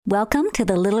Welcome to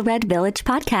the Little Red Village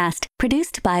podcast,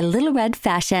 produced by Little Red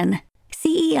Fashion.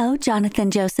 CEO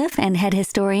Jonathan Joseph and head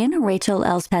historian Rachel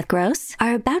Elspeth Gross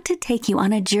are about to take you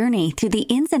on a journey through the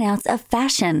ins and outs of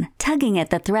fashion, tugging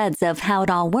at the threads of how it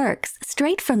all works,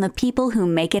 straight from the people who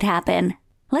make it happen.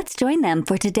 Let's join them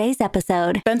for today's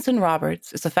episode. Benson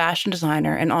Roberts is a fashion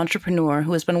designer and entrepreneur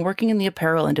who has been working in the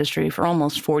apparel industry for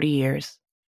almost 40 years.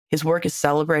 His work is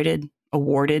celebrated,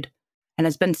 awarded, and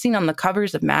has been seen on the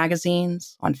covers of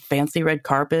magazines, on fancy red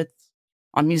carpets,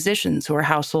 on musicians who are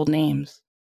household names.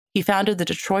 He founded the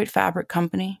Detroit Fabric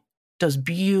Company, does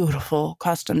beautiful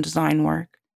custom design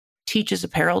work, teaches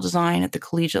apparel design at the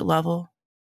collegiate level.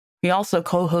 He also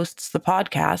co-hosts the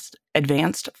podcast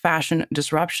Advanced Fashion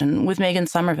Disruption with Megan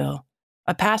Somerville,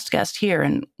 a past guest here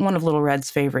and one of Little Red's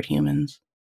favorite humans.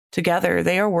 Together,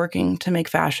 they are working to make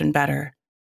fashion better.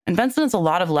 And Benson has a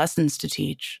lot of lessons to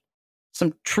teach.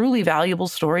 Some truly valuable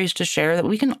stories to share that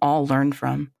we can all learn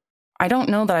from. I don't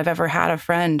know that I've ever had a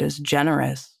friend as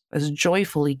generous, as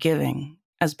joyfully giving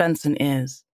as Benson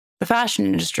is. The fashion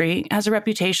industry has a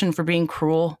reputation for being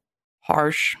cruel,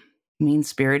 harsh,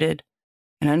 mean-spirited.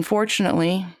 And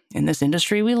unfortunately, in this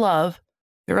industry we love,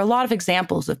 there are a lot of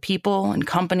examples of people and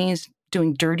companies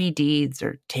doing dirty deeds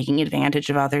or taking advantage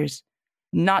of others,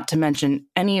 not to mention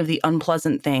any of the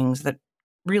unpleasant things that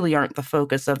really aren't the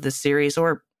focus of this series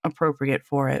or appropriate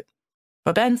for it.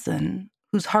 But Benson,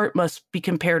 whose heart must be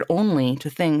compared only to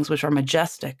things which are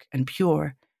majestic and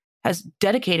pure, has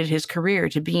dedicated his career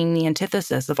to being the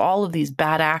antithesis of all of these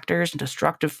bad actors and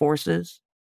destructive forces.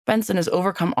 Benson has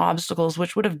overcome obstacles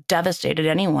which would have devastated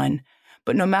anyone,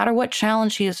 but no matter what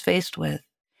challenge he is faced with,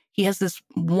 he has this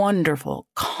wonderful,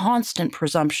 constant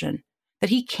presumption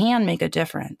that he can make a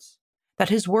difference, that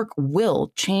his work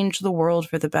will change the world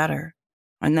for the better.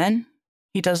 And then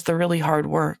he does the really hard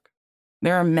work.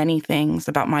 There are many things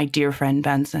about my dear friend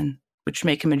Benson which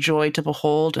make him a joy to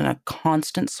behold and a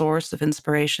constant source of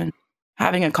inspiration.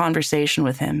 Having a conversation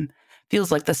with him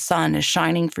feels like the sun is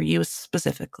shining for you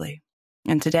specifically.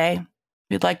 And today,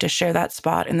 we'd like to share that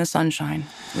spot in the sunshine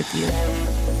with you.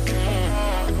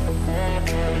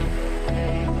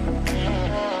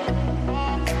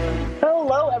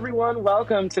 Hello, everyone.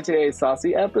 Welcome to today's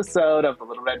saucy episode of the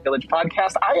Little Red Village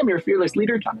podcast. I am your fearless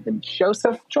leader, Jonathan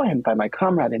Joseph, joined by my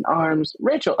comrade in arms,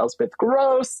 Rachel Elspeth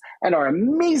Gross, and our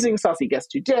amazing saucy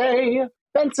guest today,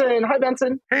 Benson. Hi,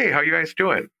 Benson. Hey, how you guys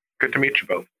doing? Good to meet you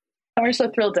both. We're so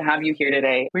thrilled to have you here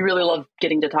today. We really love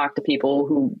getting to talk to people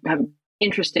who have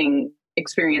interesting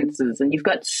experiences, and you've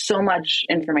got so much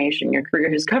information. Your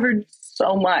career has covered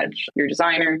so much. You're a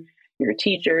designer, you're a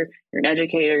teacher, you're an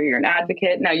educator, you're an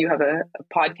advocate. Now you have a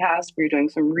podcast where you're doing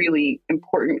some really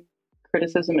important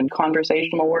criticism and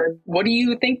conversational work. What do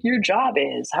you think your job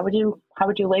is? How would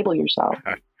you label yourself?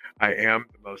 I am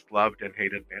the most loved and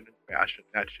hated man in fashion.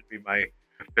 That should be my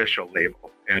official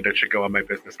label, and it should go on my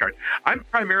business card. I'm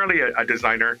primarily a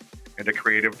designer and a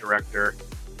creative director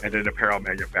and an apparel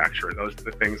manufacturer. Those are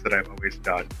the things that I've always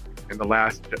done. In the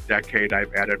last decade,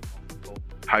 I've added multiple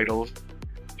titles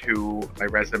to my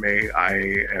resume. I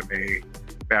am a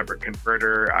fabric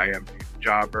converter. I am a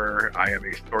jobber. I am a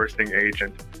sourcing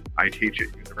agent. I teach at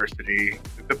university.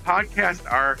 The podcasts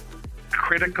are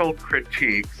critical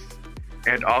critiques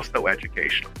and also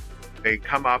educational. They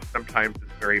come off sometimes as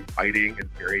very biting and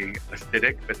very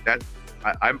acidic, but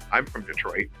I'm from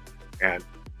Detroit, and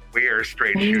we are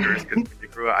straight shooters because when you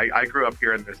grew up, I grew up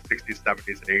here in the 60s,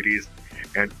 70s, and 80s,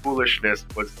 and foolishness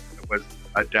was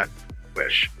a death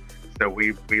wish. So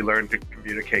we learned to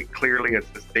communicate clearly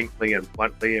and distinctly and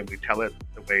bluntly, and we tell it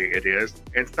the way it is.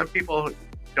 And some people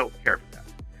don't care for that.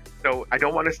 So I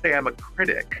don't want to say I'm a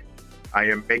critic. I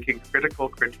am making critical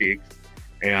critiques,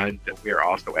 and we are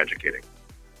also educating.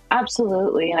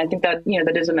 Absolutely. And I think that,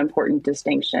 that is an important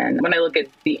distinction. When I look at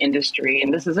the industry,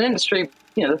 and this is an industry,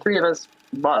 the three of us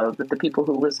love, that the people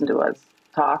who listen to us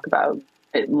talk about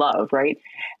it love, right?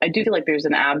 I do feel like there's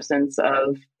an absence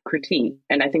of critique.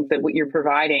 And I think that what you're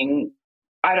providing,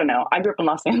 I don't know, I grew up in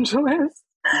Los Angeles.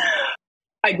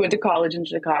 I went to college in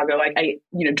Chicago. I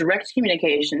direct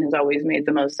communication has always made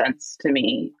the most sense to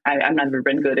me. I've never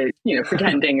been good at,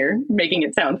 pretending or making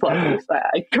it sound fluffy. So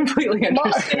I completely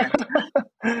understand.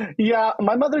 Yeah,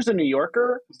 my mother's a New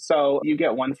Yorker, so you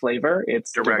get one flavor.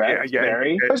 It's direct,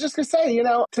 very. I was just going to say,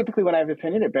 typically when I have an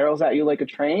opinion, it barrels at you like a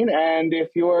train. And if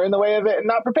you're in the way of it and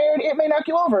not prepared, it may knock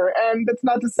you over. And it's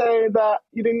not to say that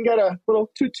you didn't get a little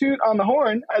toot-toot on the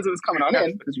horn as it was coming on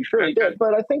in, because you surely did.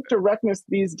 But I think directness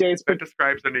these days... That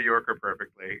describes the New Yorker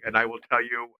perfectly. And I will tell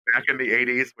you, back in the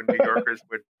 80s, when New Yorkers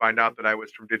would find out that I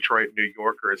was from Detroit, New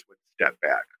Yorkers would step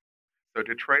back. So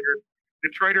Detroiters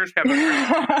Detroiters have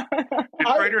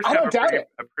Detroiters I have don't doubt it.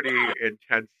 a pretty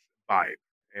intense vibe,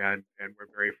 and we're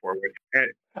very forward.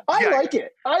 And I like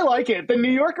it. I like it. The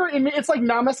New Yorker in me, it's like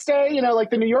namaste,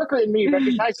 like the New Yorker in me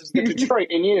recognizes the Detroit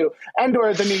in you and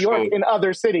or the New York in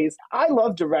other cities. I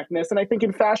love directness. And I think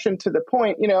in fashion, to the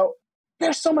point,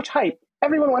 there's so much hype.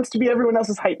 Everyone wants to be everyone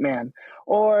else's hype man.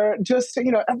 Or just,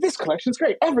 this collection's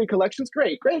great. Every collection's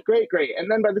great. Great, great, great. And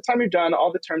then by the time you're done,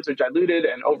 all the terms are diluted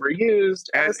and overused.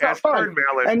 And it's not fun.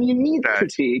 And you need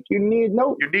critique. You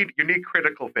need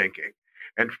critical thinking.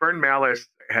 And Fern Mallis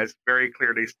has very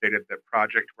clearly stated that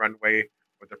Project Runway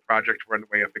or the Project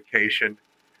Runwayification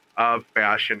of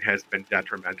fashion has been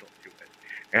detrimental to it.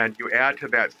 And you add to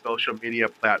that social media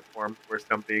platforms where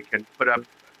somebody can put up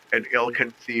an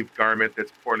ill-conceived garment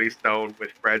that's poorly sewn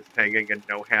with threads hanging and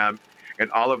no hem, and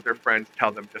all of their friends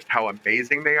tell them just how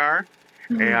amazing they are.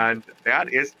 Mm-hmm. And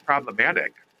that is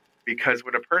problematic, because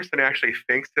when a person actually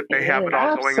thinks that they have it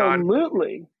all going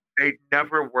on, they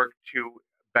never work to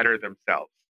better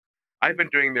themselves. I've been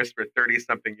doing this for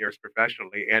 30-something years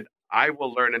professionally, and I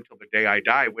will learn until the day I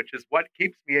die, which is what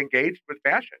keeps me engaged with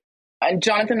fashion. And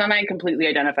Jonathan and I completely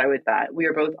identify with that. We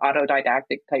are both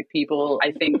autodidactic type people.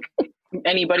 I think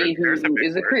anybody who is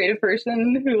a creative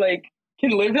person who can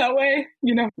live that way,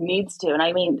 needs to. And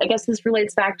I mean, I guess this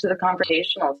relates back to the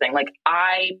confrontational thing.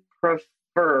 I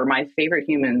prefer, my favorite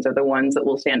humans are the ones that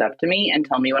will stand up to me and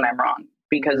tell me when I'm wrong,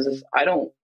 because I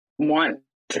don't want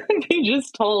to be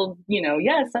just told,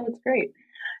 yes, that was great.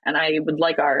 And I would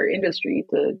like our industry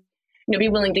to, be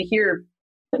willing to hear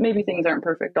that maybe things aren't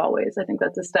perfect always. I think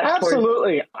that's a step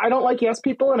Absolutely. I don't like yes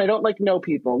people and I don't like no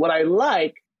people. What I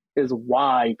like is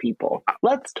why people.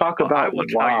 Let's talk about why. I will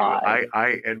tell you,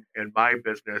 I in my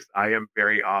business, I am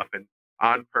very often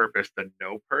on purpose the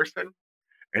no person.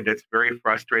 And it's very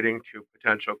frustrating to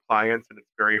potential clients, and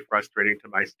it's very frustrating to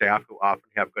my staff who often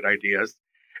have good ideas.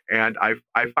 And I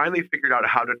finally figured out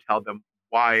how to tell them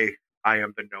why I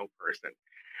am the no person.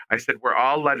 I said,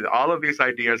 all of these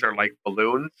ideas are like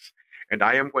balloons, and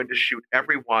I am going to shoot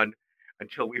every one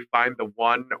until we find the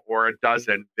one or a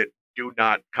dozen that do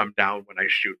not come down when I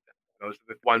shoot them. Those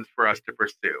are the ones for us to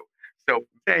pursue. So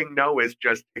saying no is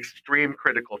just extreme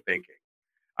critical thinking.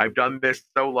 I've done this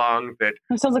so long that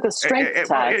it sounds like a strength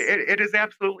test. It is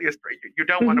absolutely a strength. You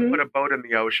don't want to put a boat in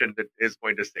the ocean that is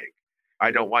going to sink. I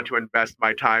don't want to invest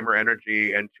my time or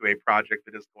energy into a project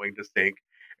that is going to sink.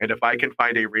 And if I can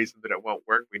find a reason that it won't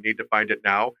work, we need to find it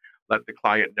now. Let the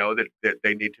client know that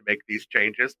they need to make these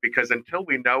changes, because until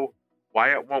we know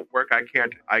why it won't work, I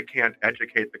can't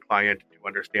educate the client to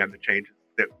understand the changes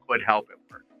that could help it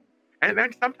work. And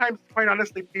then sometimes, quite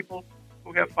honestly, people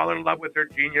who have fallen in love with their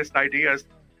genius ideas,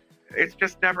 it's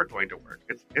just never going to work.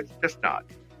 It's just not.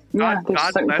 Yeah,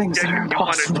 God bless you. You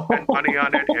want to spend money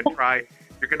on it and try.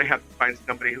 You're going to have to find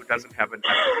somebody who doesn't have an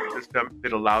ethical system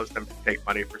that allows them to take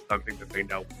money for something that they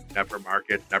know will never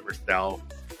market, never sell.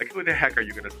 Like, who the heck are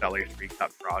you going to sell a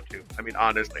 3-cup bra to? I mean,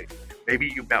 honestly, maybe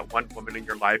you met one woman in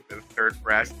your life with a third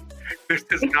breast. This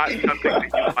is not something that you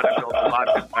want to build a lot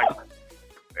of.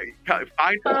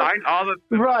 Find all of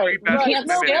the three best women and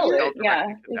sell directly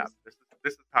to them.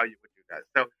 This is how you would do that.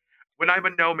 So when I'm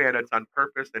a no man, it's on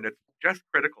purpose, and it's just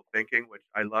critical thinking, which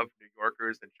I love New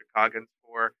Yorkers and Chicagoans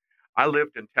for. I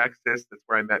lived in Texas. That's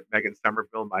where I met Megan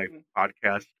Somerville, my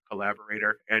podcast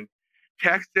collaborator. And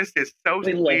Texas is so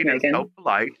sweet and so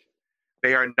polite.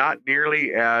 They are not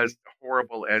nearly as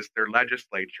horrible as their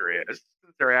legislature is.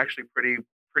 They're actually pretty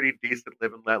decent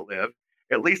live and let live,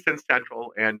 at least in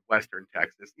central and western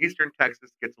Texas. Eastern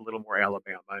Texas gets a little more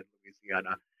Alabama and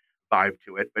Louisiana vibe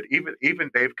to it, but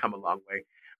even they've come a long way.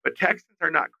 But Texans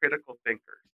are not critical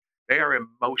thinkers. They are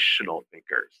emotional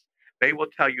thinkers. They will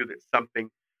tell you that something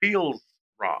feels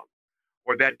wrong,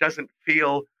 or that doesn't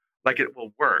feel like it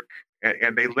will work.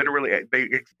 And they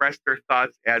express their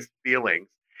thoughts as feelings.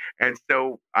 And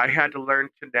so I had to learn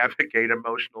to navigate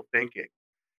emotional thinking.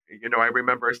 I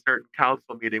remember a certain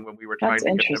council meeting when we were trying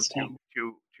to get them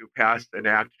to pass an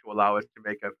act to allow us to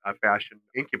make a fashion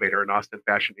incubator, an Austin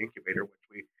fashion incubator, which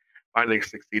we finally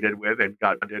succeeded with and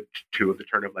got funded to the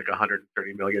turn of like $130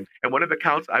 million. And one of the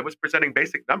counts, I was presenting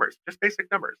basic numbers, just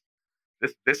basic numbers.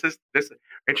 This is,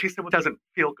 and she said, well, it doesn't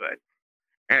feel good.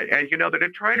 And the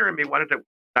Detroiter in me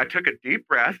I took a deep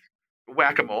breath,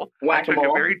 whack-a-mole. I took a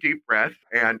very deep breath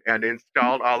and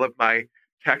installed all of my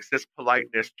Texas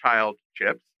politeness child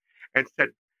chips and said,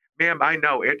 ma'am, I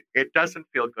know it doesn't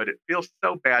feel good. It feels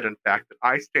so bad, in fact, that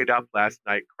I stayed up last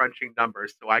night crunching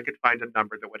numbers so I could find a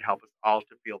number that would help us all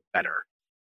to feel better.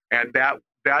 And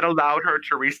that allowed her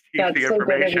to receive the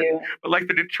information. But like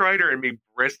the Detroiter in me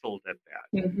bristled at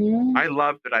that. Mm-hmm. I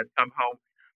love that I've come home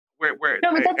where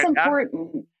no, but that's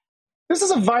important. This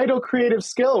is a vital creative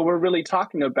skill we're really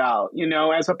talking about,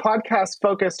 as a podcast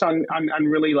focused on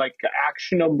really like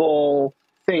actionable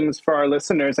things for our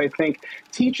listeners. I think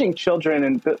teaching children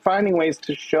and finding ways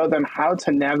to show them how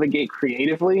to navigate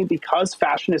creatively, because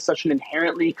fashion is such an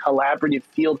inherently collaborative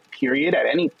field, period, at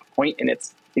any point in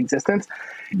its existence.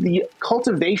 The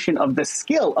cultivation of the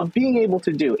skill of being able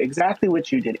to do exactly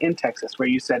what you did in Texas, where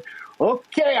you said,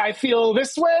 okay, I feel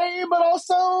this way, but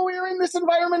also we're in this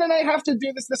environment and I have to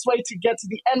do this way to get to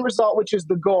the end result, which is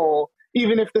the goal.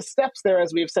 Even if the steps there,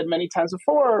 as we've said many times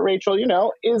before, Rachel,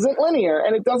 isn't linear,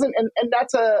 and it doesn't, and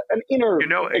that's an inner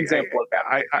example of that.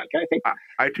 I think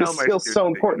I tell my students so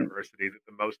important. At university that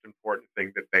the most important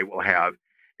thing that they will have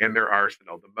in their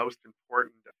arsenal, the most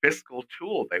important fiscal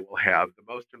tool they will have,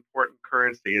 the most important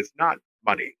currency is not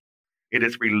money, it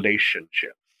is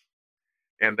relationships.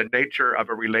 And the nature of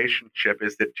a relationship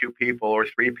is that 2 people or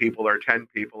 3 people or 10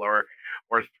 people or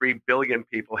 3 billion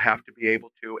people have to be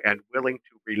able to and willing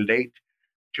to relate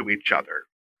to each other.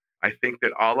 I think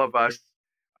that all of us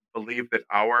believe that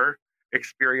our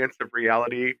experience of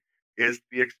reality is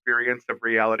the experience of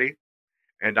reality.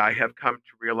 And I have come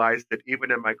to realize that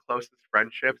even in my closest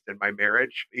friendships, in my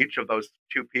marriage, each of those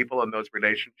 2 people in those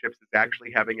relationships is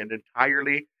actually having an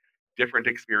entirely different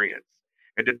experience.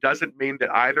 And it doesn't mean that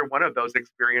either one of those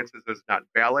experiences is not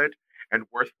valid and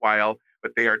worthwhile,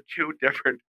 but they are 2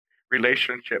 different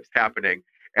relationships happening.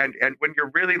 And when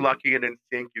you're really lucky and in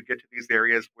sync, you get to these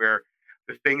areas where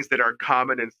the things that are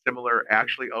common and similar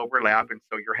actually overlap. And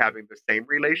so you're having the same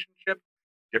relationship,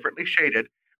 differently shaded,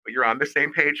 but you're on the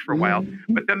same page for a while.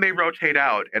 But then they rotate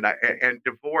out, and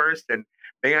divorce and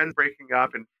bands breaking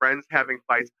up and friends having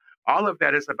fights. All of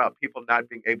that is about people not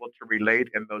being able to relate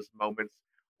in those moments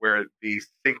where the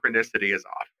synchronicity is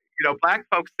off. Black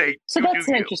folks say, so that's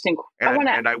an interesting.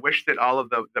 And I wish that all of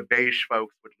the beige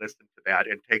folks would listen to that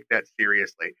and take that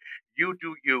seriously. You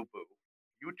do you, boo.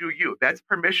 You do you. That's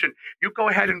permission. You go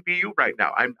ahead and be you right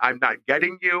now. I'm not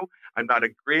getting you. I'm not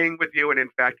agreeing with you. And in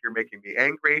fact, you're making me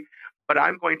angry. But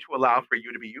I'm going to allow for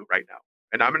you to be you right now.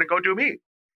 And I'm going to go do me.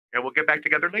 And we'll get back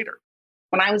together later.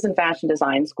 When I was in fashion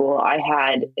design school, I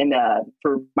had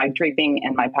for my draping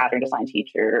and my pattern design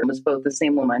teacher, it was both the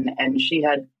same woman, and she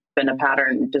had been a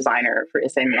pattern designer for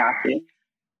Issey Miyake.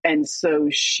 And so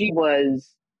she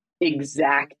was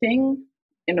exacting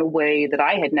in a way that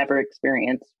I had never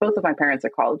experienced. Both of my parents are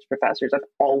college professors. I've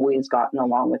always gotten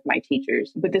along with my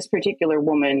teachers. But this particular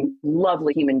woman,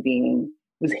 lovely human being,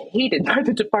 was hated by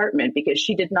the department because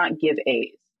she did not give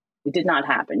A's. It did not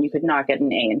happen. You could not get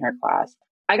an A in her class.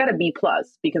 I got a B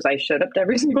plus because I showed up to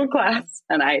every single class,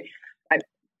 and I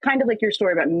kind of like your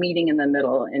story about meeting in the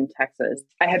middle in Texas.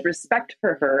 I had respect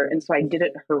for her, and so I did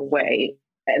it her way.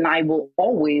 And I will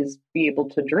always be able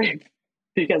to drape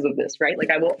because of this, right? Like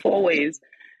I will always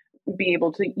be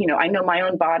able to, I know my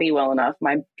own body well enough.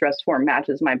 My dress form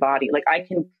matches my body. Like I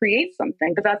can create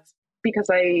something, but that's because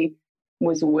I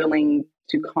was willing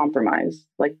to compromise.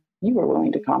 Like you were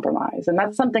willing to compromise. And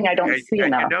that's something I don't see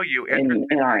enough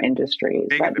in our industry.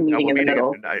 That meeting in the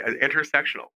middle.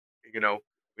 Intersectional.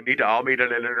 We need to all meet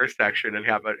at an intersection and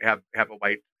have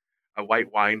a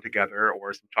white wine together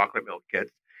or some chocolate milk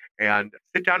kits and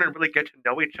sit down and really get to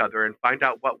know each other and find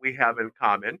out what we have in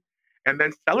common and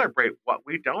then celebrate what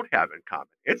we don't have in common.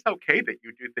 It's okay that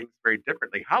you do things very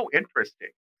differently. How interesting,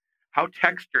 how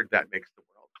textured that makes the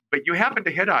world. But you happen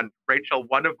to hit on, Rachel,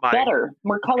 one of my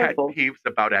more colorful pet peeves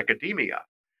about academia.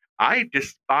 I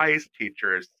despise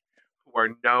teachers who are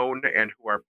known and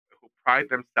who pride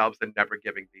themselves in never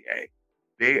giving the A.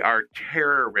 They are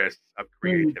terrorists of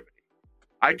creativity.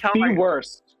 I tell the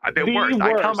worst. I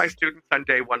tell my students on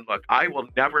day one, look, I will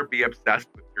never be obsessed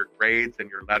with your grades and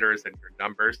your letters and your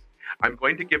numbers. I'm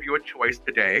going to give you a choice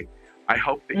today. I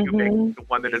hope that you make the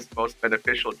one that is most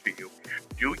beneficial to you.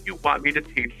 Do you want me to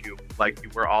teach you like you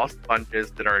were all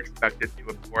sponges that are expected to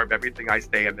absorb everything I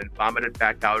say and then vomit it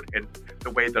back out in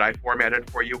the way that I formatted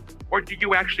for you? Or do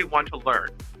you actually want to learn?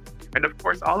 And of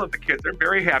course, all of the kids are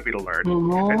very happy to learn.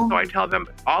 And so I tell them,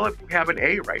 all of you have an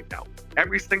A right now.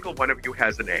 Every single one of you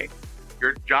has an A.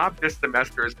 Your job this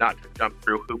semester is not to jump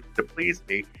through hoops to please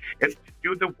me. It's to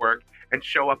do the work and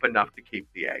show up enough to keep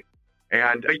the A.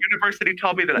 And a university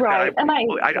told me that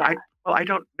I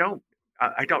don't know.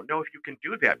 I don't know if you can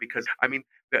do that because,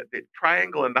 the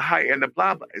triangle and the height and the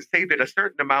blah, blah say that a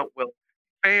certain amount will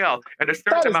fail and a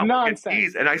certain amount will get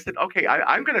D's. And I said, okay,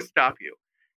 I'm going to stop you.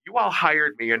 You all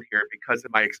hired me in here because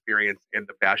of my experience in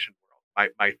the fashion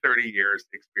world, my 30 years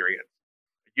experience.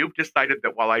 You've decided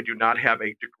that while I do not have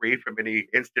a degree from any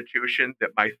institution,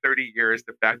 that my 30 years,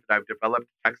 the fact that I've developed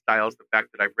textiles, the fact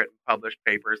that I've written published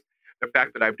papers, the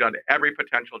fact that I've done every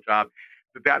potential job,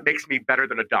 that makes me better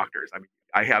than a doctor's. I mean,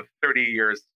 I have 30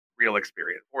 years real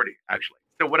experience, 40 actually.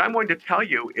 So what I'm going to tell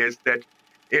you is that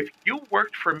if you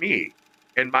worked for me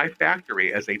in my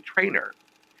factory as a trainer,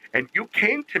 and you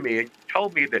came to me and you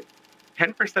told me that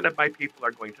 10% of my people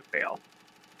are going to fail,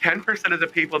 10% of the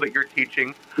people that you're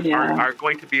teaching are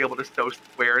going to be able to sew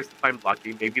squares if I'm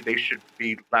lucky. Maybe they should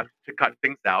be left to cut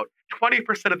things out.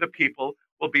 20% of the people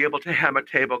will be able to hem a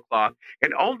tablecloth,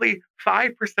 and only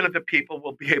 5% of the people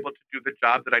will be able to do the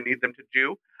job that I need them to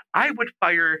do. I would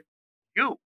fire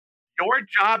you. Your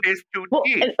job is to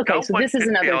teach. Okay, no so one this is should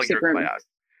another fail super. your class.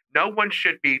 No one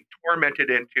should be tormented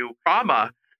into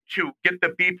trauma to get the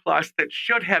B+ that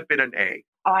should have been an A.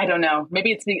 I don't know.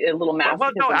 Maybe it's a little masochism.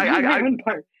 Well, no,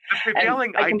 the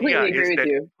prevailing idea is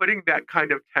that putting that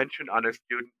kind of tension on a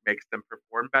student makes them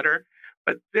perform better.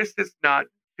 But this is not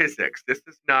physics. This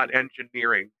is not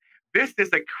engineering. This is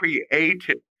a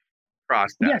creative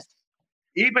process. Yes.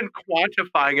 Even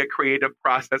quantifying a creative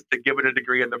process to give it a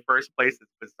degree in the first place is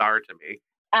bizarre to me.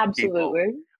 Absolutely.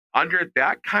 People, under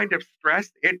that kind of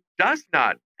stress, it does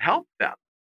not help them.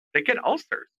 They get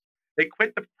ulcers. They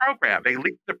quit the program. They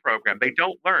leave the program. They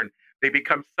don't learn. They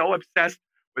become so obsessed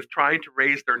with trying to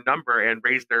raise their number and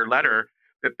raise their letter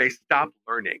that they stop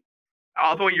learning.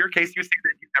 Although in your case, you see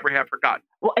that you never have forgotten.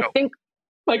 Well, I think,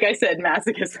 like I said,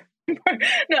 masochism.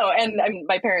 No, and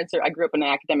my parents I grew up in an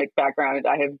academic background.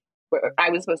 I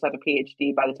was supposed to have a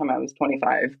PhD by the time I was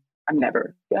 25. I'm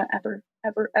never gonna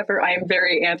ever. I am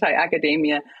very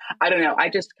anti-academia. I don't know. I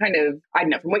don't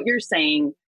know. From what you're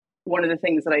saying, one of the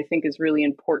things that I think is really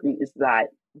important is that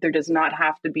there does not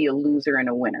have to be a loser and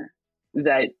a winner.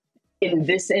 That in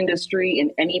this industry,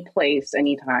 in any place,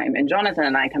 anytime, and Jonathan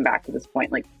and I come back to this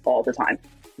point like all the time,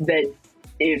 that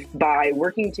if by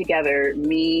working together,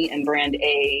 me and brand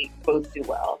A both do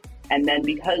well, and then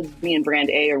because me and brand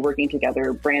A are working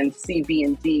together, brands C, B,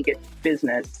 and D get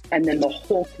business, and then the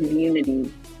whole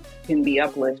community can be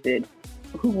uplifted,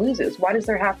 who loses? Why does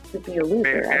there have to be a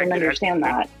loser? I don't understand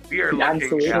that. We are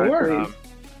looking at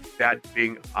that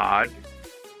being odd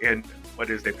in what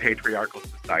is a patriarchal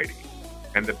society.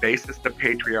 And the basis of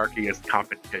patriarchy is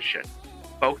competition.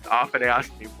 Folks often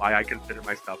ask me why I consider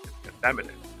myself to be a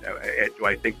feminist. Do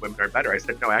I think women are better? I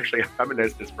said, no, actually, a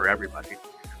feminist is for everybody.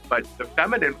 But the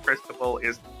feminine principle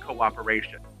is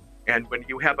cooperation. And when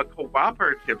you have a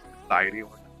cooperative society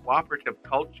or a cooperative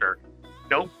culture,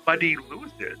 nobody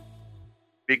loses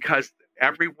because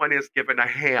everyone is given a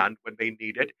hand when they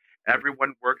need it.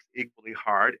 Everyone works equally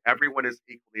hard. Everyone is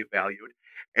equally valued.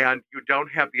 And you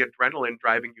don't have the adrenaline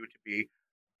driving you to be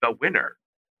the winner.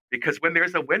 Because when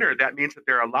there's a winner, that means that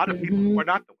there are a lot of people who are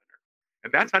not the winner.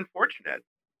 And that's unfortunate.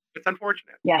 It's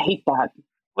unfortunate. Yeah, I hate that.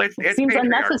 Well, it seems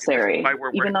unnecessary. Why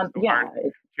we're working so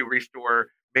hard to restore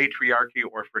matriarchy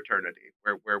or fraternity,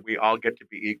 where we all get to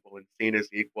be equal and seen as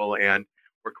equal, and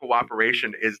where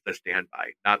cooperation is the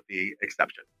standby, not the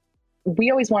exception.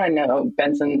 We always want to know,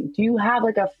 Benson, do you have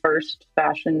like a first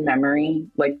fashion memory?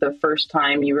 Like the first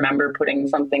time you remember putting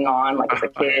something on, like as a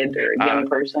kid or a young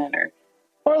person?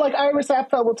 Or like Iris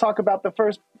Apfel will talk about the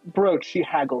first brooch she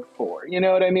haggled for. You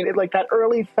know what I mean? Like that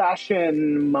early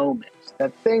fashion moment,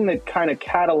 that thing that kind of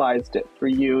catalyzed it for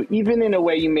you, even in a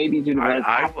way you maybe didn't realize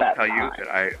at that time. I will tell you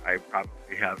that I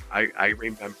probably have. I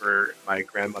remember my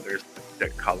grandmother's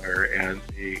lipstick color and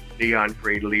the neon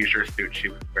green leisure suit she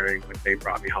was wearing when they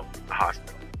brought me home from the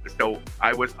hospital. So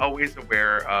I was always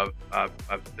aware of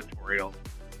sartorial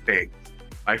things.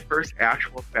 My first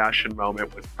actual fashion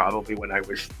moment was probably when I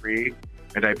was 3.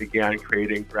 And I began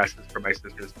creating dresses for my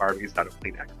sister's Barbies out of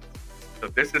Kleenex. So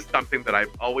this is something that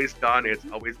I've always done. It's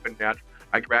always been natural.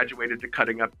 I graduated to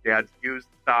cutting up Dad's used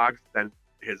socks, then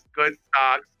his good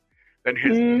socks, then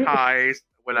his ties.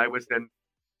 When I was in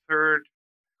 3rd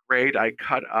grade, I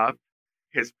cut up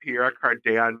his Pierre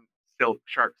Cardin silk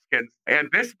shark skins. And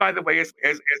this, by the way, is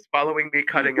following me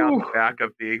cutting out the back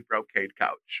of the brocade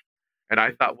couch. And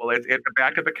I thought, well, it's at the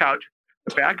back of the couch.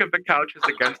 The back of the couch is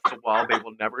against the wall. They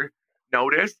will never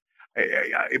notice.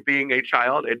 Being a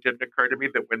child, it didn't occur to me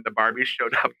that when the Barbies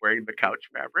showed up wearing the couch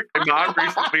fabric. My mom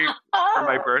recently, for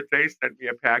my birthday, sent me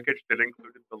a package that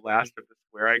included the last of the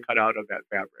square I cut out of that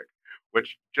fabric,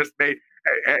 which just made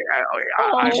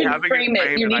I'm having it framed,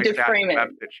 you and need I to frame it.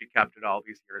 That she kept it all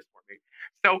these years for me.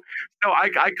 So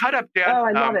I cut up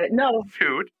Dad's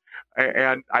suit,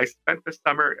 and I spent the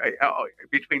summer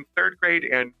between 3rd grade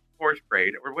and 4th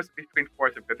grade, or was it between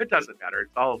 4th and 5th? It doesn't matter.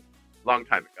 It's all long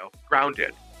time ago.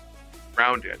 Grounded.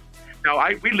 Now,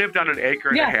 we lived on an acre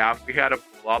and a half. We had a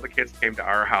pool. All the kids came to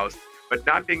our house, but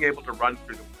not being able to run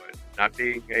through the woods, not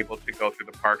being able to go through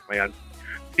the parkland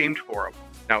seemed horrible.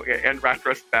 Now, in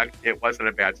retrospect, it wasn't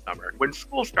a bad summer. When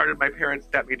school started, my parents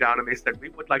sat me down and they said, we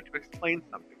would like to explain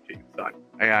something to you, son.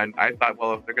 And I thought,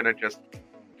 well, if they're going to just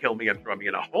kill me and throw me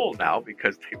in a hole now,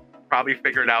 because they probably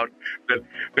figured out that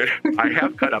I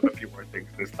have cut up a few more things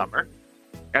this summer.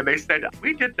 And they said,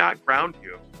 we did not ground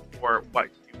you for what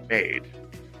you made.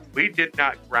 We did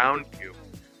not ground you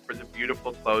for the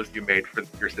beautiful clothes you made for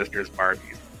your sister's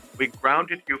Barbies. We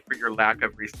grounded you for your lack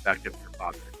of respect of your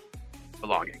father's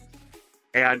belongings.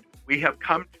 And we have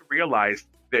come to realize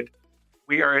that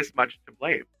we are as much to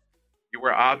blame. You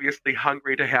were obviously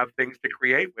hungry to have things to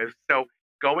create with. So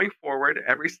going forward,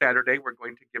 every Saturday, we're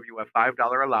going to give you a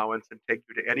 $5 allowance and take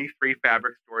you to any 3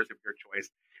 fabric stores of your choice.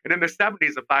 And in the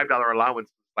 70s, a $5 allowance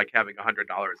was like having $100 at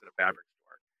a fabric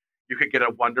store. You could get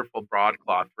a wonderful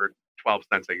broadcloth for 12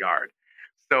 cents a yard.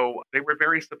 So they were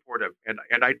very supportive. And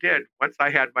I did. Once I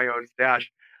had my own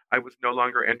stash, I was no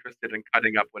longer interested in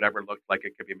cutting up whatever looked like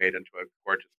it could be made into a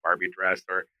gorgeous Barbie dress,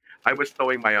 or I was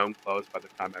sewing my own clothes by the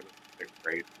time I was in 6th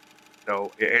grade.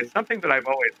 So it's something that I've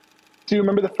always... Do you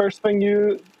remember the first thing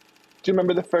you sewed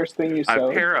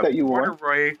a pair of that you wore?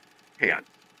 corduroy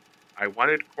pants. I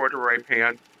wanted corduroy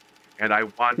pants, and I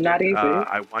wanted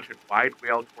wide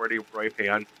wheel corduroy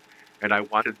pants, and I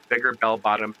wanted bigger bell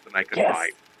bottoms than I could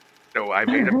find. So I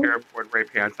made a pair of corduroy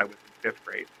pants. I was in 5th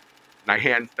grade, and I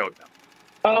hand sewed them.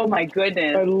 Oh my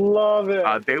goodness! I love it.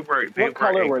 What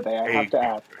color were they? I have to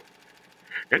ask.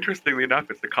 Interestingly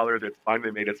enough, it's a color that's finally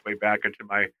made its way back into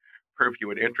my purview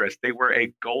and interest. They were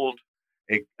a golden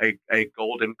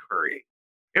curry.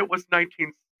 It was like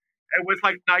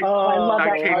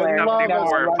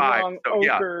 1974 or 5. So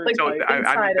yeah,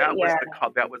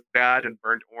 that was that, and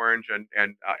burnt orange and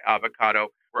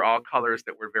avocado were all colors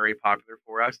that were very popular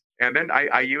for us. And then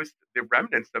I used the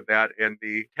remnants of that in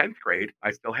the 10th grade.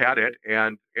 I still had it.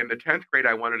 And in the 10th grade,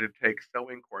 I wanted to take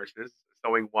sewing courses,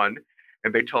 sewing 1,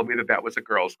 and they told me that was a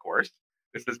girls' course.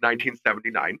 This is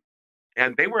 1979.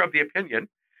 And they were of the opinion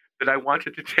that I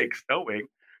wanted to take sewing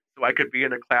so I could be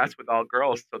in a class with all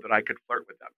girls so that I could flirt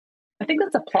with them. I think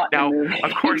that's a plot now, movie.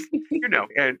 Of course, in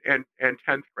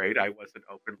 10th grade, I wasn't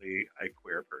openly a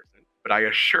queer person, but I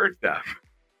assured them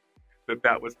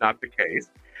that was not the case.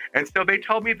 And so they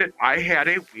told me that I had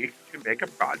a week to make a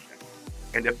project.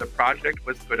 And if the project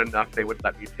was good enough, they would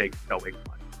let me take sewing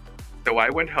 1. So I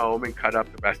went home and cut up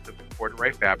the rest of the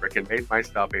corduroy fabric and made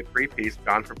myself a 3-piece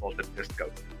John Travolta disco.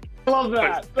 I love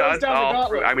that.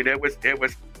 It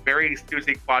was very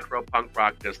Susie Quattro punk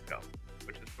rock disco,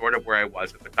 which is sort of where I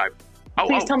was at the time.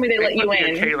 Please tell me they let you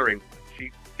in. Tailoring.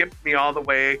 She skipped me all the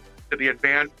way to the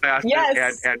advanced classes,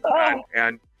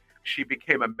 and she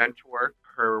became a mentor.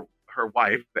 Her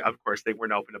wife, of course, they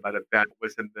weren't open about it then,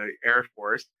 was in the Air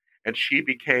Force, and she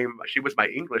was my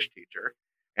English teacher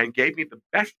and gave me the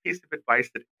best piece of advice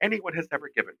that anyone has ever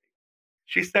given me.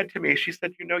 She said to me,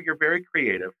 you're very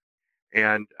creative,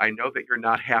 and I know that you're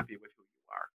not happy with who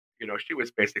you are. She was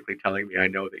basically telling me, I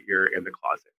know that you're in the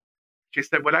closet. She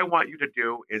said, what I want you to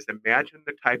do is imagine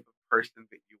the type of person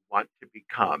that you want to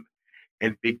become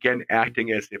and begin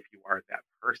acting as if you are that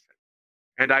person.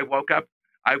 And I woke up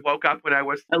when I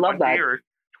was 20 or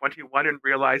 21 and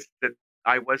realized that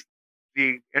I was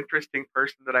the interesting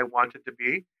person that I wanted to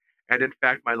be. And in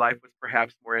fact, my life was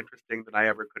perhaps more interesting than I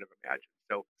ever could have imagined.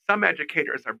 So some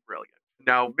educators are brilliant.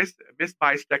 Now, Miss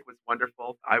Bystek was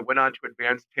wonderful. I went on to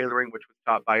advanced tailoring, which was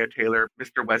taught by a tailor,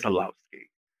 Mr. Wesolowski.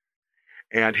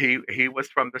 And he was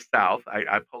from the South,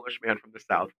 a Polish man from the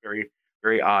South, very,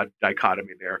 very odd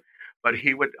dichotomy there. But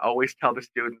he would always tell the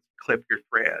students, clip your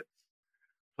threads.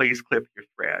 Please clip your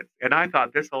threads. And I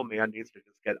thought, this old man needs to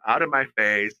just get out of my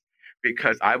face,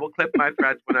 because I will clip my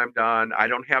threads when I'm done. I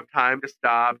don't have time to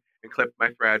stop and clip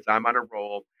my threads. I'm on a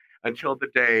roll, until the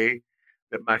day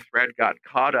that my thread got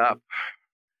caught up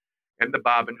in the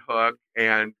bobbin hook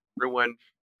and ruined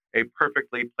a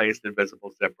perfectly placed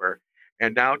invisible zipper.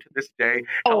 And now to this day,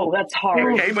 that's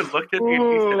hard. He came and looked at me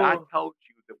and he said, I told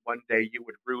you that one day you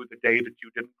would rue the day that you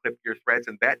didn't clip your threads,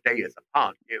 and that day is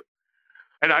upon you.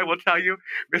 And I will tell you,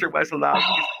 Mr.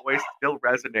 Wesolowski's voice still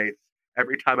resonates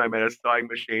every time I'm at a sewing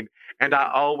machine, and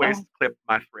I always clip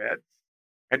my threads.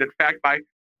 And in fact, the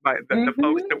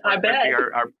folks that work with me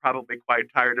are probably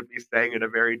quite tired of me saying in a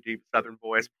very deep Southern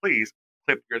voice, please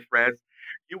clip your threads.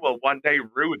 You will one day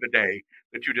rue the day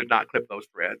that you did not clip those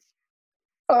threads.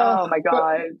 Oh my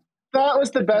God. That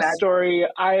was the best story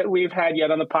we've had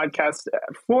yet on the podcast.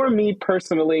 For me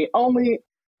personally,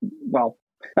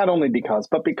 not only because,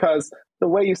 but because the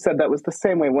way you said that was the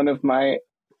same way one of my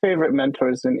favorite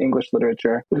mentors in English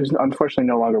literature, who's unfortunately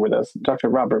no longer with us, Dr.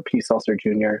 Robert P. Seltzer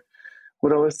Jr.,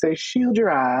 would always say, shield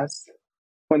your eyes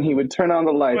when he would turn on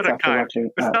the lights What a after guy. watching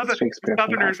The Shakespeare.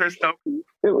 Southerners are so...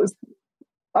 It was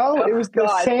it was the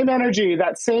God. same energy,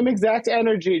 that same exact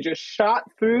energy just shot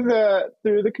through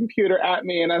the computer at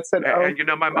me, and I said, And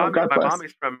my mom, God bless. she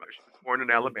was born in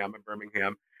Alabama,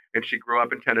 Birmingham, and she grew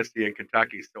up in Tennessee and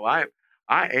Kentucky. So I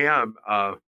am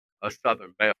a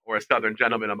Southern belle or a Southern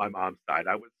gentleman on my mom's side.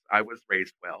 I was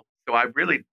raised well, so I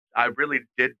really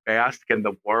did bask in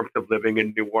the warmth of living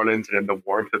in New Orleans and in the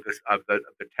warmth of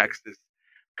the Texas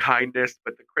kindness.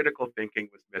 But the critical thinking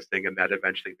was missing, and that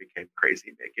eventually became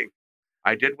crazy making.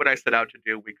 I did what I set out to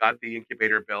do. We got the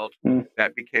incubator built.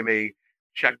 That became a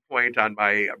checkpoint on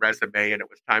my resume, and it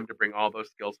was time to bring all those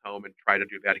skills home and try to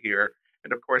do that here.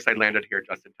 And of course, I landed here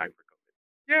just in time for COVID.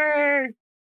 Yay!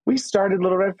 We started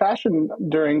Little Red Fashion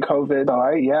during COVID.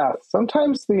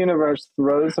 Sometimes the universe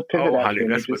throws a pivot at you, and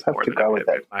you just have to go with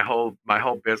it. My whole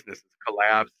business has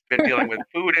collapsed. Been dealing with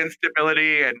food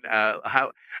instability and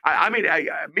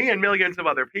me and millions of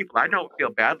other people. I don't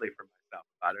feel badly for myself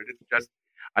about it. It's just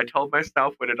I told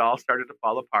myself when it all started to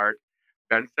fall apart,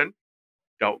 Benson,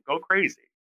 don't go crazy.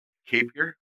 Keep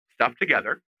your stuff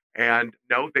together and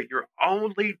know that your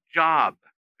only job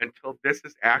until this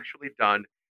is actually done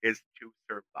is to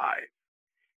survive.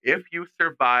 If you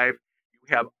survive,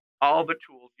 you have all the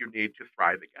tools you need to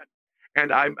thrive again.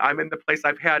 And I'm in the place.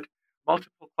 I've had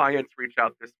multiple clients reach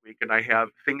out this week, and I have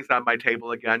things on my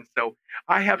table again. So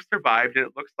I have survived, and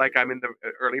it looks like I'm in the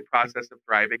early process of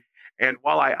thriving. And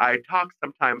while I talk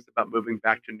sometimes about moving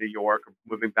back to New York or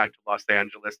moving back to Los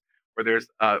Angeles, where there's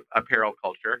apparel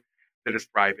culture that is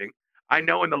thriving, I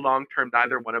know in the long term,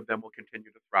 neither one of them will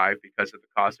continue to thrive because of the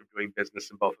cost of doing business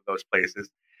in both of those places.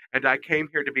 And I came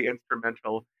here to be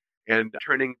instrumental in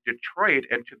turning Detroit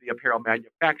into the apparel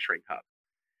manufacturing hub.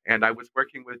 And I was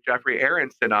working with Jeffrey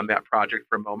Aronson on that project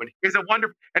for a moment. He's a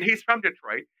wonderful, and he's from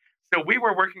Detroit. So we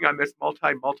were working on this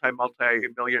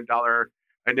multi-million dollar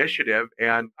initiative.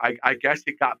 And I guess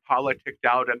he got politicked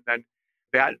out, and then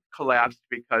that collapsed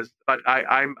but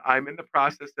I'm in the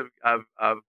process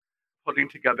of putting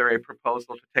together a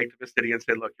proposal to take to the city and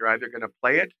say, look, you're either going to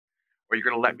play it or you're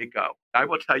going to let me go. I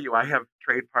will tell you, I have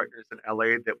trade partners in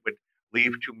LA that would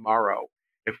leave tomorrow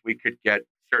if we could get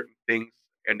certain things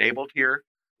enabled here,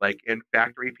 like in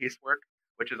factory piecework,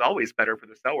 which is always better for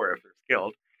the sewer if they're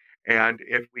skilled. And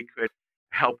if we could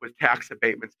help with tax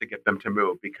abatements to get them to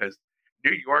move, because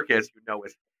New York, as you know,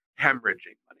 is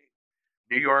hemorrhaging money.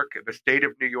 New York, the state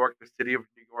of New York, the city of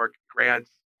New York grants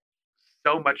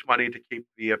so much money to keep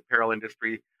the apparel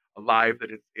industry alive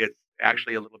that it's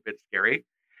actually a little bit scary.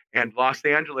 And Los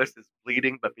Angeles is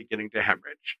bleeding but beginning to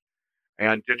hemorrhage.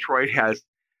 And Detroit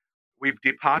we've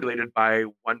depopulated by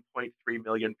 1.3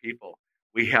 million people.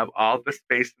 We have all the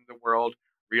space in the world.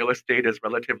 Real estate is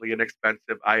relatively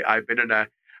inexpensive. I've been in a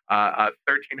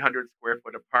 1,300 square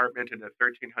foot apartment in a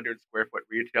 1,300 square foot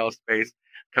retail space.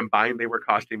 Combined, they were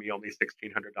costing me only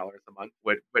 $1,600 a month,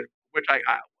 which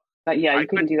But you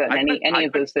couldn't do that in any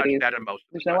of those cities. That in most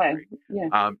There's no way.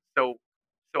 Yeah.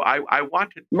 So I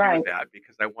want to do that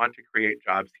because I want to create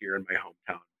jobs here in my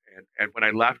hometown. And when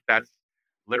I left, that's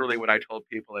literally what I told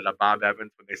people at a Bob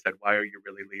Evans when they said, "Why are you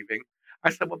really leaving?" I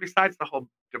said, "Well, besides the whole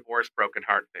divorce, broken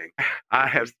heart thing, I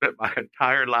have spent my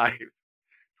entire life,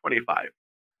 25.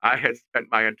 I had spent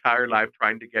my entire life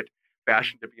trying to get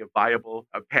fashion to be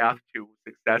a path to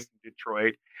success in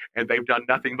Detroit, and they've done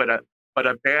nothing but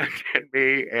abandon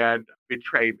me and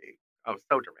betray me." Oh,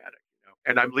 so dramatic,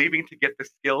 And I'm leaving to get the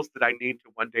skills that I need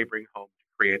to one day bring home to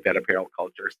create that apparel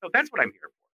culture. So that's what I'm here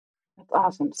for. That's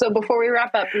awesome. So before we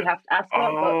wrap up, we have to ask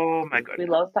about books. Oh my goodness. We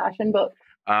love fashion books.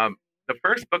 The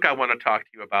first book I want to talk to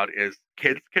you about is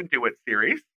Kids Can Do It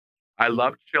series. I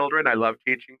love children. I love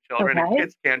teaching children, and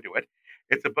kids can do it.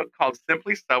 It's a book called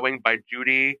Simply Sewing by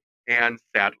Judy Ann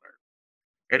Sadler.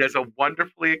 It is a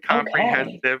wonderfully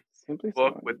comprehensive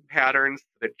book with patterns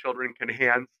that children can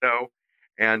hand sew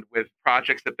and with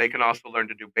projects that they can also learn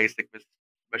to do basic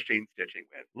machine stitching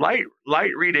with.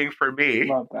 Light reading for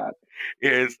me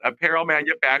is apparel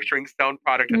manufacturing sewn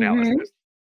product analysis.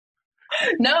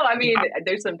 No, I mean,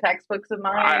 there's some textbooks of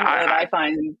mine that I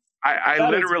find. I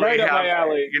literally have, my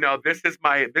alley. This is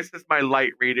my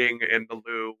light reading in the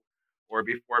loo or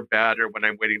before bed or when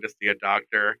I'm waiting to see a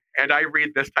doctor. And I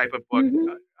read this type of book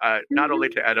not only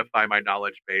to edify my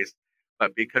knowledge base,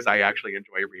 but because I actually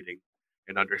enjoy reading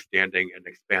and understanding and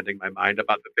expanding my mind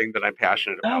about the thing that I'm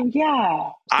passionate about. Oh,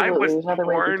 yeah. Absolutely. I was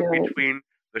torn between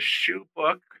the shoe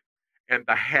book and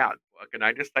the hat book. And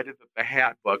I decided that the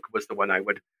hat book was the one I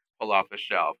would pull off the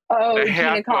shelf. Oh,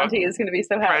 Gina Conti is going to be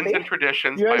so happy. Trends and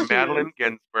Traditions by Madeline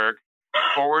Ginsburg,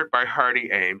 forward by Hardy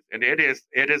Ames. And it is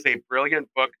a brilliant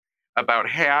book about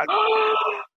hats,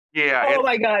 Yeah, Oh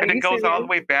my God, and are it you goes all serious? the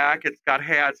way back. It's got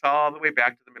hats all the way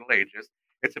back to the Middle Ages.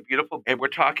 It's a beautiful, and we're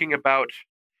talking about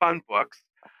fun books.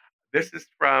 This is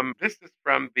from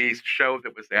the show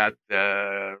that was at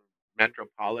the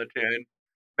Metropolitan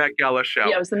Met Gala Yeah, it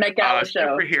show. was the Met Gala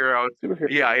show, Superheroes. Superhero.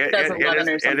 Yeah, it 2011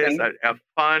 is or it is something. a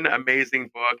fun, amazing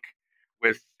book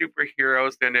with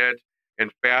superheroes in it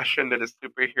and fashion that is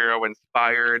superhero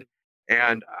inspired.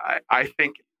 And I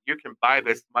think you can buy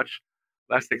this much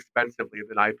less expensively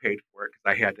than I paid for it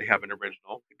because I had to have an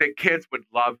original. The kids would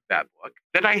love that book.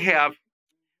 Then I have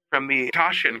from the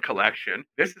Toshin collection.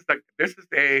 This is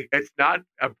it's not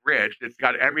abridged. It's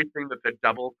got everything that the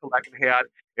double collection had.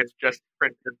 It's just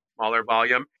printed smaller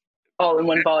volume. All in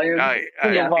one volume.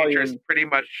 Single It features volume. pretty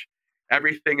much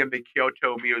everything in the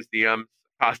Kyoto Museum's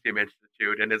Costume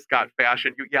Institute, and it's got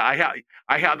fashion. Yeah,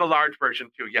 I have the large version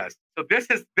too. Yes. So this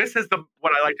is the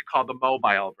what I like to call the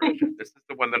mobile version. This is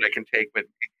the one that I can take with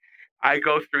me. I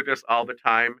go through this all the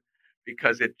time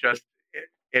because it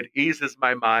eases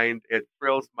my mind. It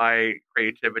thrills my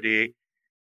creativity.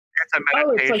 It's a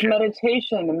Oh, it's like meditation.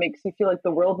 meditation. It makes you feel like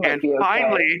the world might And be okay.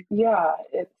 finally, Yeah,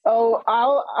 it's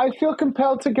I feel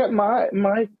compelled to get my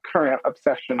current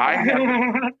obsession. I have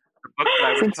the book that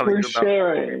I was Since telling we're you about before we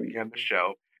sharing. began the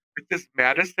show. This is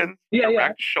Madison's Yeah, yeah.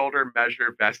 direct shoulder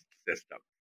measure vest system.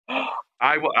 You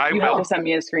I have will. to send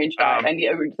me a screenshot and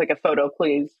it's like a photo,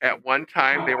 please. At one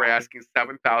time, they were asking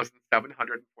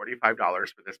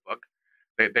 $7,745 for this book.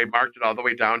 They marked it all the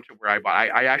way down to where I bought.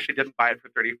 I actually didn't buy it for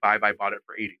 35. I bought it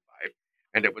for 85,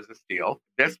 and it was a steal.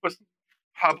 This was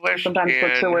published Sometimes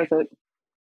books are in worth it.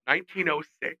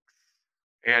 1906,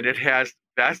 and it has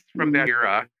vests from that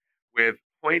era with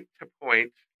point to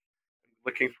point.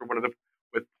 Looking for one of the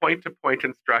with point to point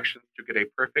instructions to get a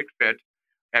perfect fit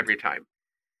every time.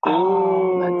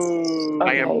 Oh, that's Ooh.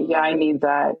 okay. Yeah, I need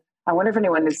that. I wonder if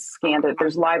anyone has scanned it.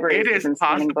 There's libraries It that have is been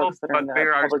scanning possible, books that are in but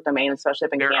the public domain, especially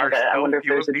up in there are Canada. I so wonder if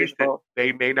few there's of a these that digital.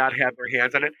 they may not have their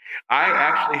hands on it. I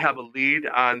actually have a lead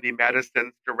on the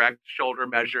Madison's direct shoulder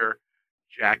measure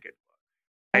jacket.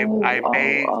 I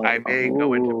may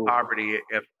go into poverty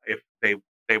if they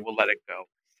will let it go.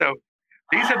 So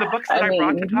these are the books that I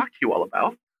brought to talk to you all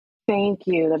about. Thank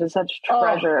you. That is such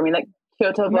treasure. I mean, that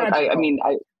Kyoto book. I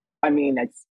mean,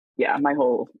 it's my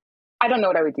whole. I don't know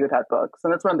what I would do without books,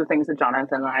 and that's one of the things that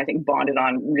Jonathan and I think bonded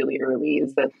on really early.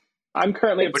 Is that I'm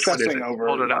currently Which one is obsessing it? over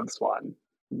Hold it up. this one.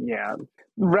 Yeah,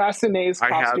 Racine's I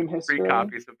have Costume 3 History.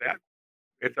 copies of that.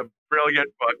 It's a brilliant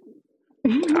book.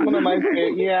 One of my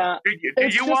yeah. Do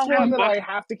It's you just all one have that books? I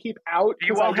have to keep out Do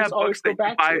you because all I have just always books go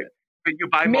back to it. that you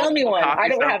buy Mail me multiple one. I copies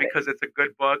don't of have it. because it's a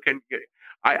good book? And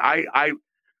I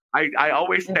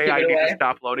always say Give I it need away. to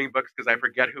stop loaning books because I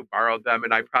forget who borrowed them,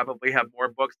 and I probably have more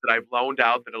books that I've loaned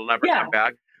out that'll never come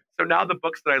back. So now the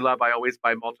books that I love, I always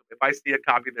buy multiple. If I see a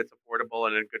copy that's affordable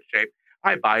and in good shape,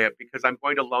 I buy it because I'm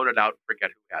going to loan it out and forget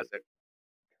who has it.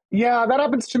 Yeah, that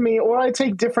happens to me. Or I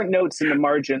take different notes in the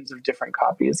margins of different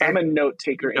copies. I'm a note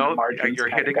taker in the margins. You're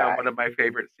kind hitting of guy. on one of my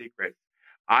favorite secrets.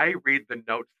 I read the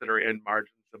notes that are in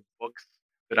margins of books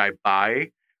that I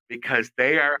buy because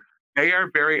they are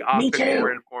very often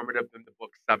more informative than the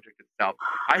book subject itself.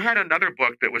 I had another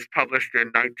book that was published in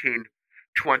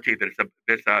 1920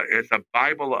 it's a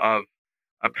Bible of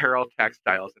apparel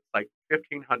textiles. It's like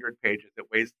 1,500 pages. It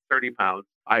weighs 30 pounds.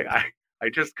 I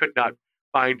just could not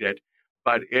find it,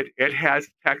 but it has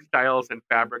textiles and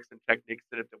fabrics and techniques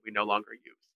in it that we no longer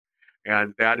use,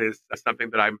 and that is something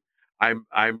that I'm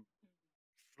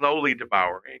slowly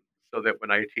devouring, so that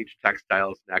when I teach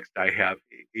textiles next, I have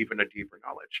even a deeper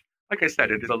knowledge. Like I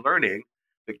said, it is a learning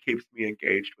that keeps me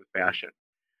engaged with fashion.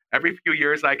 Every few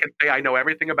years, I can say I know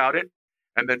everything about it,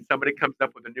 and then somebody comes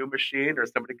up with a new machine or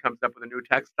somebody comes up with a new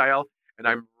textile, and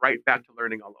I'm right back to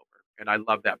learning all over. And I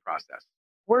love that process.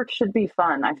 Work should be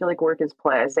fun. I feel like work is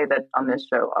play. I say that on this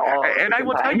show all And I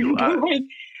will tell you,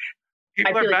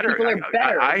 people are better.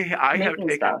 I have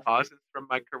taken pauses from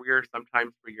my career,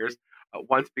 sometimes for years.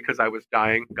 Once because I was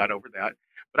dying, got over that.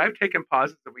 But I've taken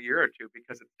pauses of a year or two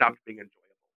because it stopped being enjoyable.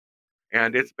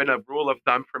 And it's been a rule of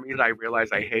thumb for me that I realize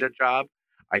I hate a job,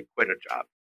 I quit a job.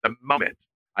 The moment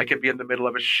I can be in the middle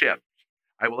of a shift,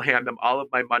 I will hand them all of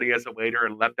my money as a waiter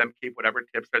and let them keep whatever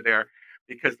tips are there.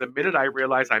 Because the minute I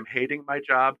realize I'm hating my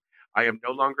job, I am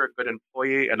no longer a good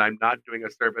employee and I'm not doing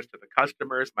a service to the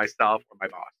customers, myself, or my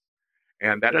boss.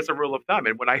 And that is a rule of thumb.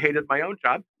 And when I hated my own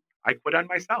job, I quit on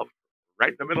myself right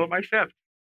in the middle of my shift.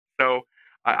 So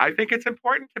I think it's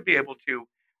important to be able to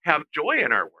have joy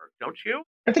in our work, don't you?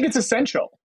 I think it's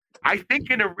essential. I think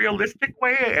in a realistic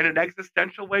way and an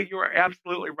existential way, you are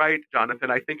absolutely right, Jonathan.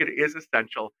 I think it is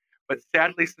essential. But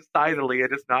sadly, societally,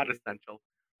 it is not essential.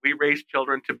 We raise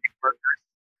children to be workers.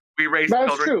 We raise That's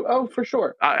children. true. Oh, for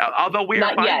sure. Although we are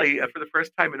Not yet. finally, for the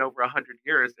first time in over 100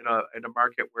 years, in a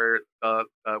market where the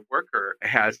worker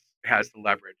has the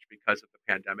leverage because of the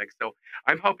pandemic. So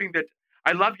I'm hoping that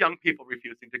I love young people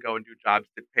refusing to go and do jobs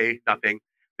that pay nothing,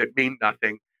 that mean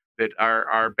nothing, that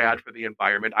are bad for the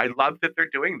environment. I love that they're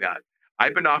doing that.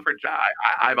 I've been offered.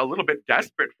 I'm a little bit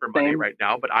desperate for money right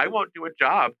now, but I won't do a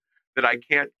job that I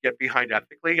can't get behind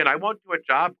ethically, and I won't do a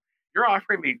job. You're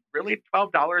offering me really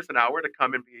 $12 an hour to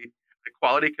come and be the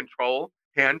quality control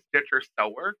hand stitcher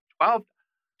sewer. 12.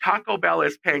 Taco Bell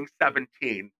is paying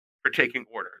 17 for taking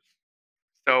orders.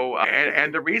 So,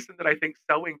 and the reason that I think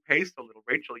sewing pays so little,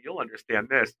 Rachel, you'll understand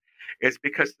this, is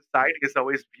because society has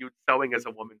always viewed sewing as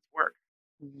a woman's work.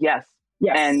 Yes.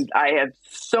 Yes. And I have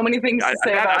so many things to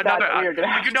say about that. We are going to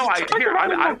have to talk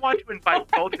about I want to invite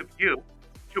both of you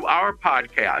to our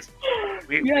podcast.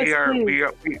 We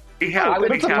have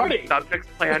subjects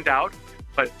planned out,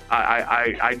 but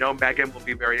I know Megan will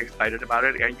be very excited about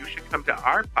it, and you should come to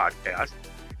our podcast,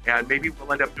 and maybe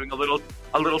we'll end up doing a little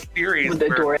series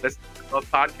where this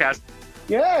podcast.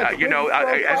 Yeah,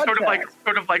 sort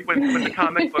of like when the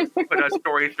comic books put a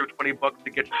story through 20 books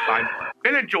to get you to find more.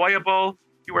 Been enjoyable.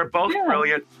 You were both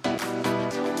brilliant.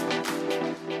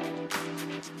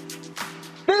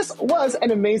 This was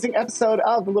an amazing episode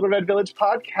of the Little Red Village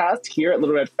podcast here at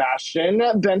Little Red Fashion.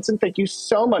 Benson, thank you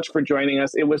so much for joining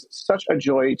us. It was such a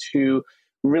joy to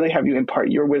really have you impart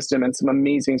your wisdom and some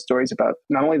amazing stories about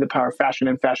not only the power of fashion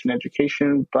and fashion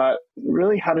education, but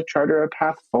really how to charter a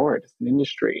path forward as an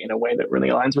industry in a way that really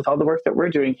aligns with all the work that we're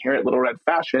doing here at Little Red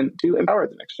Fashion to empower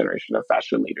the next generation of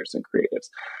fashion leaders and creatives.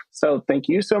 So thank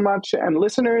you so much. And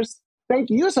listeners, thank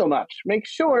you so much. Make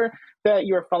sure that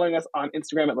you are following us on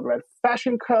Instagram at Little Red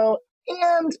Fashion Co.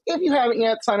 And if you haven't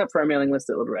yet, sign up for our mailing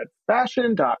list at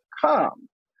littleredfashion.com.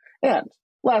 And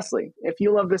lastly, if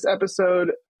you love this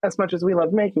episode as much as we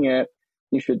love making it,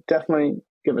 you should definitely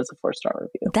give us a 4-star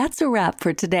review. That's a wrap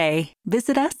for today.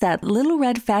 Visit us at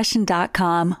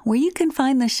littleredfashion.com, where you can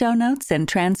find the show notes and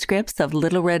transcripts of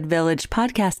Little Red Village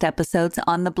podcast episodes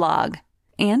on the blog.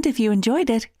 And if you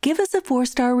enjoyed it, give us a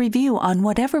 4-star review on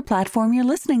whatever platform you're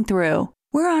listening through.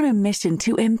 We're on a mission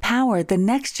to empower the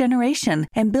next generation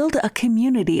and build a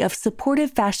community of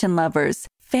supportive fashion lovers,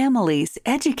 families,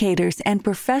 educators, and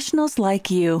professionals like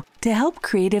you to help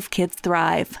creative kids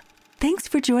thrive. Thanks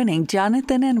for joining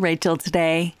Jonathan and Rachel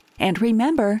today. And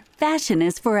remember, fashion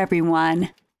is for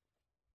everyone.